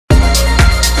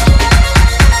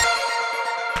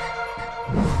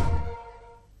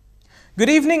Good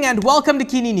evening and welcome to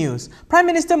KININEWS. Prime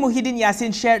Minister Muhyiddin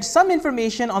Yassin shared some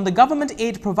information on the government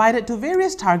aid provided to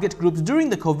various target groups during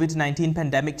the COVID-19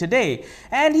 pandemic today.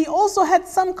 And he also had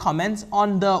some comments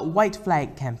on the White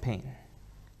Flag campaign.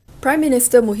 Prime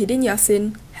Minister Muhyiddin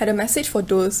Yassin had a message for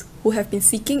those who have been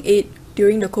seeking aid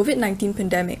during the COVID-19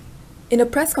 pandemic. In a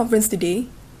press conference today,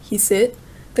 he said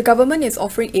the government is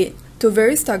offering aid to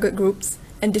various target groups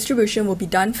and distribution will be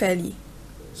done fairly.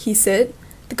 He said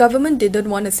the government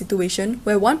didn't want a situation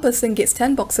where one person gets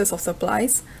 10 boxes of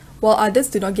supplies while others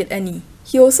do not get any.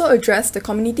 He also addressed the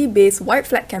community-based White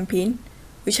Flag campaign,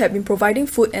 which had been providing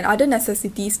food and other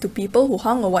necessities to people who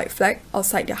hung a white flag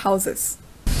outside their houses.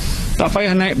 Tak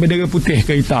payah naik bendera putih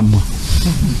ke hitam.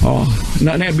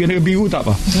 Nak naik bendera biru tak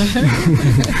apa.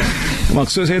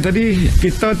 Maksud saya tadi,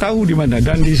 kita tahu di mana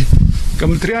dan di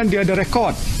kementerian dia ada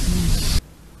rekod.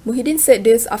 Muhyiddin said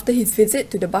this after his visit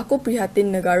to the Bakul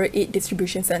Prihatin Negara Aid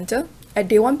Distribution Centre at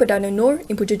Dewan Perdana Nur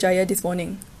in Putrajaya this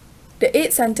morning. The aid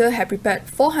centre had prepared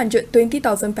 420,000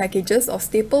 packages of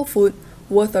staple food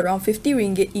worth around 50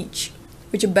 ringgit each,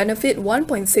 which will benefit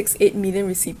 1.68 million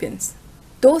recipients.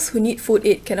 Those who need food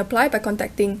aid can apply by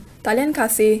contacting Talian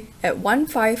Kasih at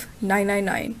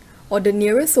 15999 or the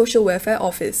nearest social welfare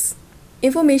office.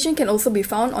 Information can also be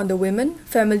found on the Women,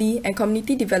 Family and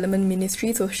Community Development Ministry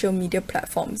social media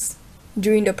platforms.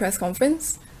 During the press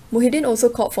conference, Muhyiddin also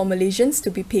called for Malaysians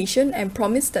to be patient and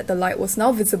promised that the light was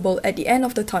now visible at the end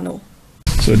of the tunnel.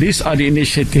 So these are the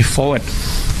initiative forward.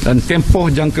 Dan tempoh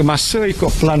jangka masa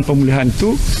ikut pelan pemulihan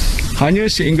itu hanya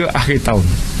sehingga akhir tahun.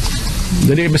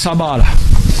 Jadi bersabarlah.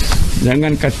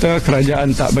 Jangan kata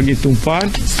kerajaan tak bagi tumpuan.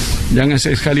 Jangan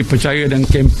sekali percaya dengan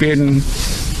kempen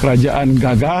kerajaan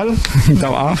gagal. Minta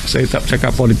maaf, saya tak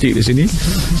bercakap politik di sini.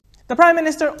 The Prime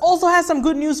Minister also has some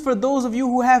good news for those of you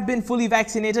who have been fully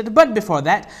vaccinated. But before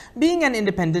that, being an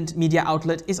independent media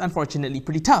outlet is unfortunately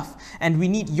pretty tough. And we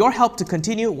need your help to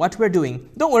continue what we're doing.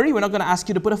 Don't worry, we're not going to ask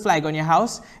you to put a flag on your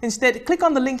house. Instead, click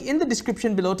on the link in the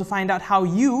description below to find out how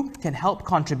you can help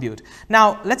contribute.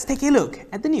 Now, let's take a look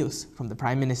at the news from the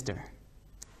Prime Minister.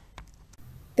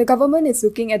 The government is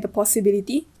looking at the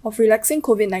possibility of relaxing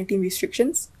COVID-19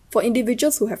 restrictions for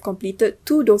individuals who have completed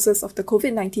 2 doses of the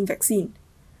COVID-19 vaccine.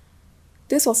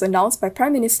 This was announced by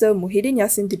Prime Minister Muhyiddin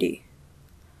Yassin today.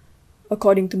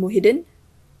 According to Muhyiddin,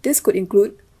 this could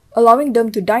include allowing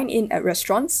them to dine in at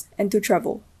restaurants and to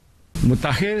travel.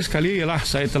 Mutakhir sekali ialah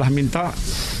saya telah minta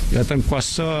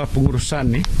jawatankuasa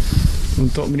pengurusan ni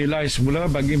untuk menilai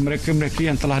semula bagi mereka-mereka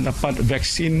yang telah dapat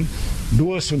vaksin 2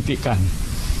 suntikan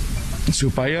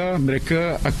supaya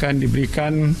mereka akan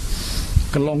diberikan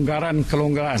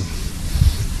kelonggaran-kelonggaran,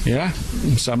 ya,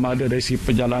 sama ada dari segi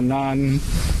perjalanan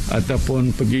ataupun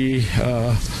pergi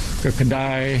ke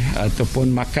kedai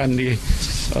ataupun makan di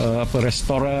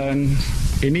restoran.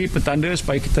 Ini petanda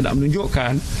supaya kita nak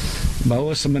menunjukkan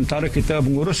bahawa sementara kita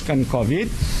menguruskan COVID,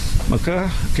 maka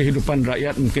kehidupan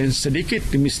rakyat mungkin sedikit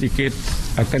demi sedikit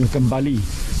akan kembali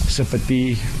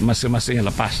seperti masa-masa yang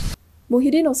lepas.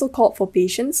 Muhyiddin also called for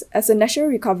patience as the National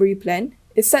Recovery Plan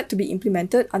is set to be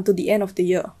implemented until the end of the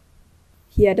year.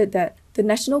 He added that the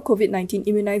National COVID-19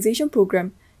 Immunization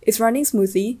Program is running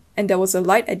smoothly and there was a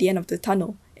light at the end of the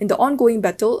tunnel in the ongoing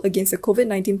battle against the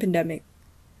COVID-19 pandemic.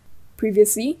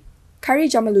 Previously,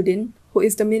 Khairy Jamaluddin, who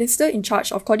is the minister in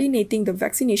charge of coordinating the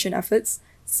vaccination efforts,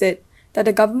 said that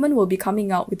the government will be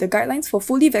coming out with the guidelines for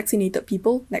fully vaccinated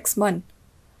people next month.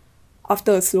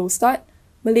 After a slow start,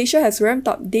 Malaysia has ramped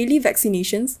up daily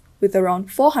vaccinations with around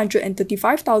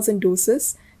 435,000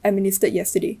 doses administered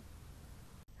yesterday.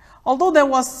 Although there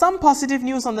was some positive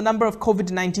news on the number of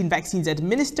COVID-19 vaccines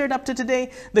administered up to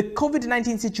today, the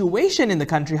COVID-19 situation in the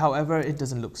country, however, it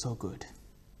doesn't look so good.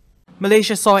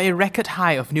 Malaysia saw a record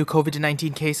high of new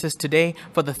COVID-19 cases today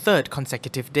for the 3rd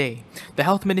consecutive day. The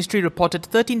Health Ministry reported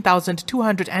 13,215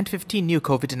 new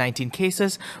COVID-19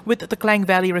 cases, with the Klang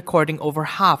Valley recording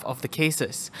over half of the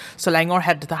cases. Selangor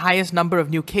had the highest number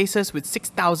of new cases with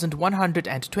 6,120,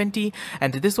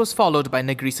 and this was followed by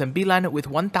Negeri Sembilan with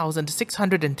 1,603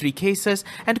 cases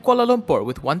and Kuala Lumpur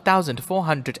with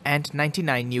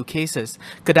 1,499 new cases.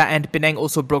 Kedah and Penang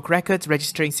also broke records,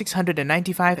 registering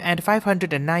 695 and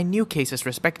 509 new cases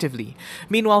respectively.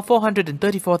 Meanwhile,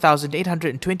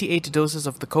 434,828 doses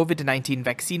of the COVID-19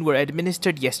 vaccine were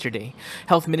administered yesterday.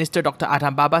 Health Minister Dr.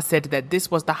 Adham Baba said that this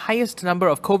was the highest number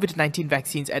of COVID-19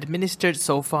 vaccines administered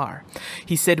so far.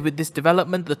 He said with this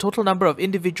development, the total number of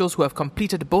individuals who have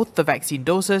completed both the vaccine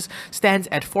doses stands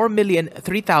at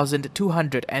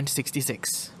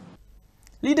 4,003,266.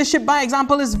 Leadership by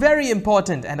example is very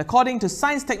important, and according to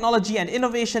Science, Technology and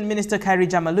Innovation Minister Khairy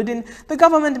Jamaluddin, the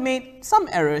government made some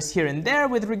errors here and there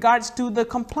with regards to the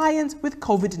compliance with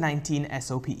COVID-19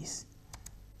 SOPs.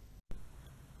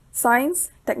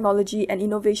 Science, Technology and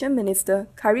Innovation Minister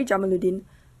Khairy Jamaluddin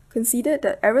conceded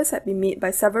that errors had been made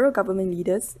by several government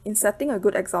leaders in setting a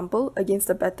good example against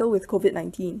the battle with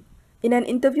COVID-19. In an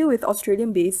interview with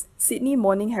Australian-based Sydney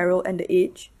Morning Herald and The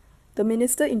Age, the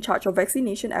minister in charge of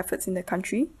vaccination efforts in the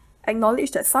country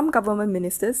acknowledged that some government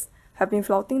ministers have been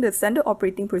flouting the Standard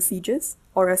Operating Procedures,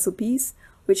 or SOPs,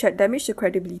 which had damaged the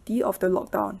credibility of the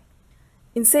lockdown.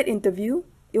 In said interview,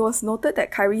 it was noted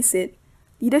that Khairy said,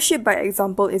 "Leadership by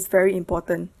example is very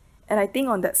important, and I think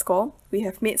on that score, we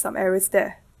have made some errors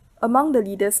there." Among the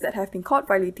leaders that have been caught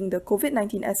violating the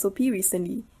COVID-19 SOP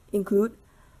recently include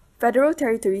Federal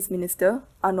Territories Minister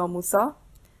Anwar Musa,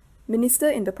 Minister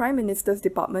in the Prime Minister's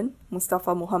Department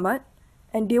Mustafa Muhammad,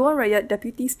 and Dewan Rakyat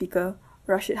Deputy Speaker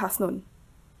Rashid Hasnun.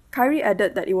 Khairy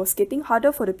added that it was getting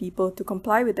harder for the people to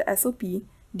comply with the SOP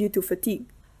due to fatigue.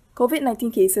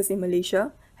 COVID-19 cases in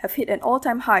Malaysia have hit an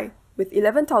all-time high with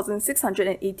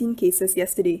 11,618 cases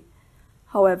yesterday.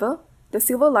 However, the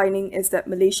silver lining is that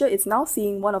Malaysia is now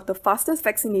seeing one of the fastest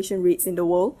vaccination rates in the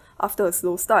world after a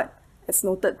slow start, as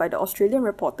noted by the Australian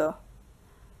reporter.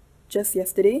 Just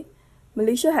yesterday,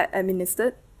 Malaysia had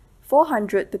administered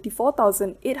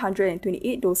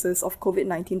 434,828 doses of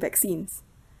COVID-19 vaccines.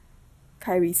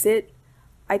 Khairy said,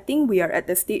 "I think we are at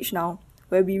the stage now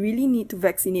where we really need to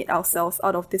vaccinate ourselves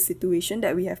out of this situation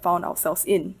that we have found ourselves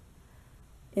in."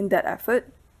 In that effort,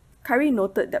 Khairy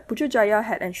noted that Putrajaya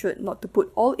had ensured not to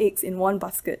put all eggs in one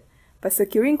basket by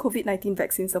securing COVID-19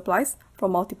 vaccine supplies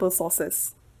from multiple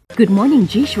sources. Good Morning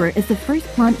G-Sure is the first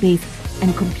plant-based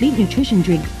and complete nutrition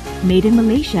drink made in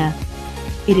Malaysia.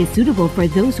 It is suitable for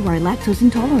those who are lactose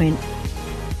intolerant.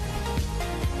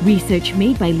 Research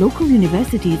made by local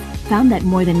universities found that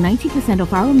more than 90%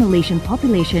 of our Malaysian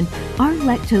population are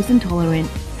lactose intolerant.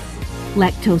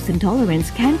 Lactose intolerance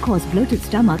can cause bloated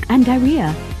stomach and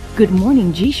diarrhea. Good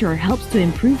Morning G-Sure helps to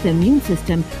improve the immune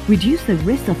system, reduce the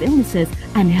risk of illnesses,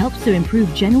 and helps to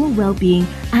improve general well-being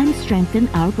and strengthen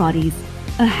our bodies.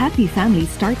 A happy family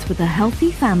starts with a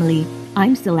healthy family.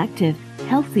 I'm still active,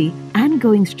 healthy, and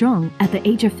going strong at the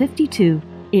age of 52.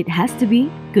 It has to be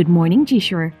Good Morning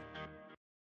G-Sure.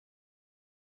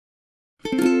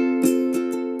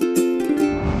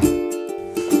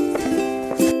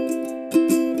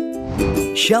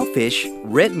 Shellfish,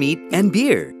 red meat, and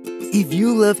beer. If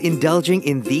you love indulging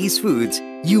in these foods,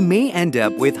 you may end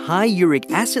up with high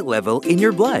uric acid level in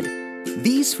your blood.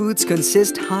 These foods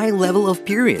consist high level of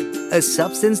purine, a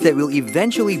substance that will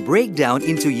eventually break down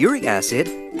into uric acid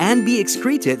and be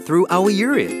excreted through our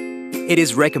urine. It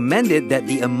is recommended that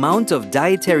the amount of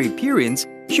dietary purines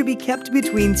should be kept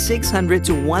between 600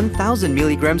 to 1,000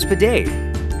 milligrams per day.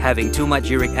 Having too much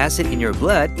uric acid in your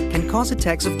blood can cause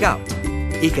attacks of gout.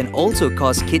 It can also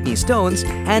cause kidney stones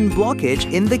and blockage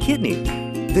in the kidney.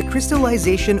 The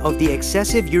crystallization of the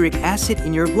excessive uric acid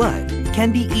in your blood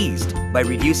can be eased by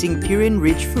reducing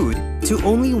purine-rich food to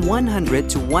only 100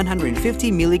 to 150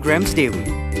 milligrams daily,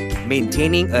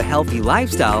 maintaining a healthy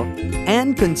lifestyle,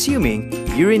 and consuming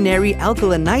urinary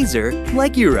alkalinizer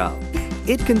like Ural.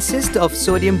 It consists of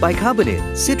sodium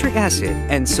bicarbonate, citric acid,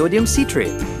 and sodium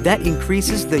citrate that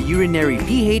increases the urinary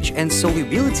pH and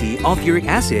solubility of uric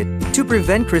acid to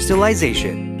prevent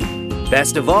crystallization.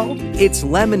 Best of all, it's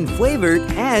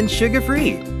lemon-flavored and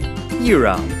sugar-free.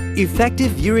 Ural,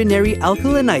 effective urinary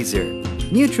alkalinizer.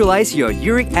 Neutralize your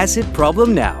uric acid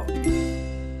problem now.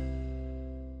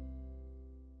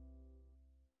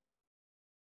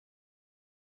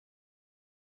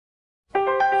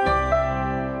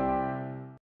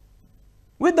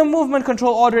 With the movement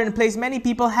control order in place, many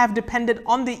people have depended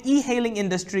on the e-hailing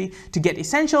industry to get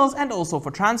essentials and also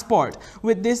for transport.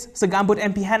 With this, Segambut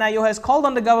MP Hanayo has called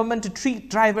on the government to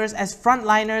treat drivers as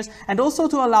frontliners and also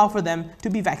to allow for them to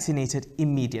be vaccinated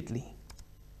immediately.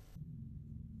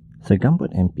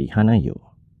 Segambut MP Hanayo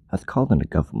has called on the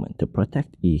government to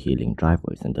protect e-hailing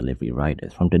drivers and delivery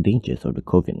riders from the dangers of the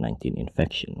COVID-19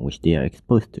 infection which they are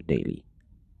exposed to daily.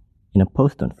 In a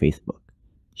post on Facebook,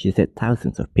 she said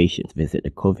thousands of patients visit the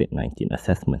COVID-19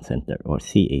 Assessment Center or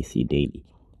CAC daily,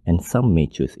 and some may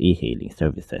choose e-hailing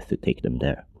services to take them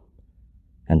there.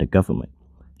 And the government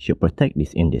should protect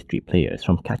these industry players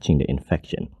from catching the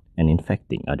infection and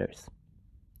infecting others.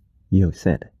 Yo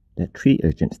said that 3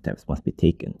 urgent steps must be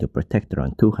taken to protect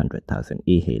around 200,000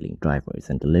 e-hailing drivers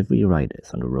and delivery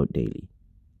riders on the road daily.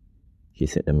 She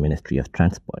said the Ministry of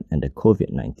Transport and the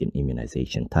COVID-19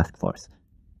 Immunization Task Force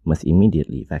must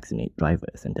immediately vaccinate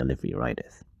drivers and delivery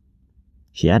riders.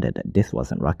 She added that this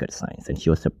wasn't rocket science and she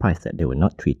was surprised that they were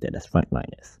not treated as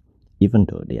frontliners, even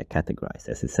though they are categorized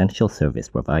as essential service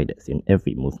providers in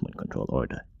every movement control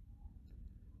order.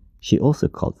 She also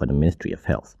called for the Ministry of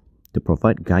Health to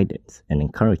provide guidance and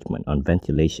encouragement on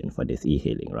ventilation for these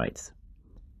e-hailing rides.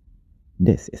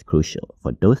 This is crucial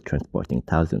for those transporting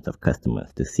thousands of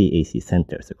customers to CAC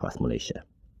centres across Malaysia.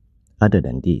 Other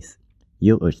than these,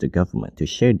 you urge the government to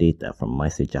share data from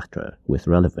MySejahtera with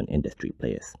relevant industry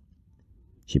players.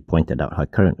 She pointed out how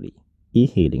currently,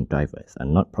 e-hailing drivers are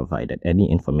not provided any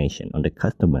information on the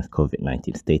customer's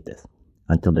COVID-19 status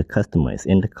until the customer is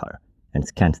in the car and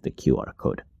scans the QR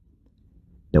code.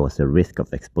 There was a risk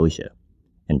of exposure,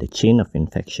 and the chain of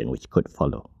infection which could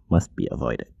follow must be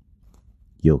avoided.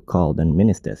 You called on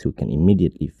ministers who can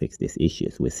immediately fix these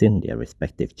issues within their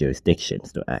respective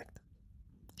jurisdictions to act.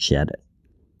 She added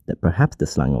that perhaps the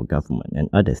Selangor government and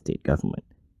other state government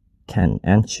can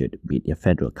and should be their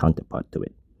federal counterpart to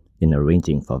it in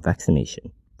arranging for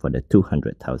vaccination for the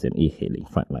 200,000 e-hailing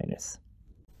frontliners.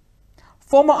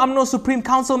 Former UMNO Supreme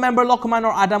Council member Lokman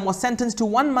Nur Adam was sentenced to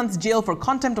 1 month's jail for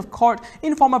contempt of court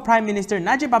in former Prime Minister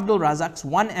Najib Abdul Razak's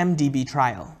 1MDB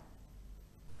trial.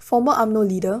 Former UMNO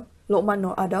leader Lokman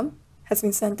Nur Adam has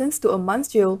been sentenced to a month's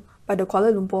jail by the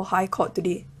Kuala Lumpur High Court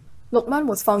today. Lokman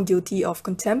was found guilty of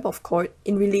contempt of court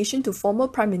in relation to former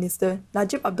Prime Minister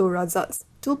Najib Abdul Razak's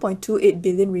 2.28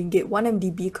 billion ringgit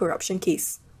 1MDB corruption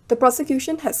case. The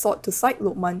prosecution had sought to cite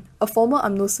Lokman, a former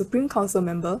UMNO Supreme Council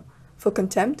member, for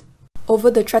contempt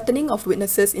over the threatening of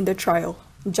witnesses in the trial.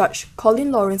 Judge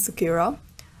Colin Lawrence Sukira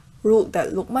ruled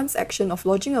that Lokman's action of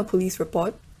lodging a police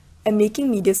report and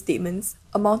making media statements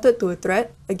amounted to a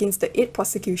threat against the 8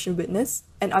 prosecution witness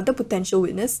and other potential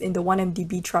witness in the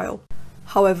 1MDB trial.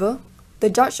 However, the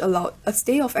judge allowed a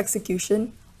stay of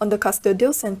execution on the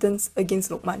custodial sentence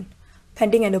against Lokman,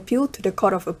 pending an appeal to the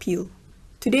Court of Appeal.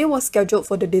 Today was scheduled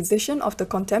for the decision of the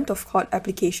contempt of court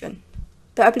application.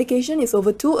 The application is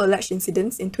over 2 alleged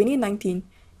incidents in 2019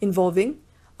 involving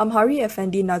Amhari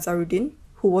Effendi Nazaruddin,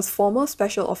 who was former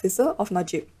Special Officer of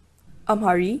Najib.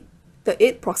 Amhari, the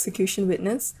 8th prosecution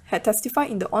witness, had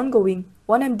testified in the ongoing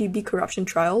 1MDB corruption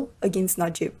trial against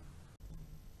Najib.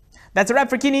 That's a wrap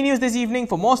for Kini News this evening.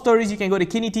 For more stories, you can go to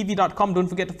kinitv.com. Don't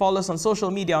forget to follow us on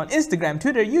social media on Instagram,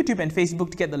 Twitter, YouTube and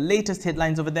Facebook to get the latest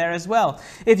headlines over there as well.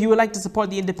 If you would like to support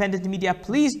the independent media,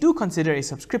 please do consider a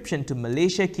subscription to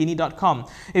malaysiakini.com.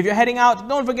 If you're heading out,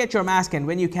 don't forget your mask, and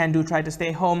when you can, do try to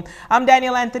stay home. I'm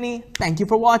Daniel Anthony. Thank you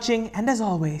for watching, and as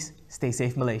always, stay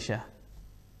safe, Malaysia.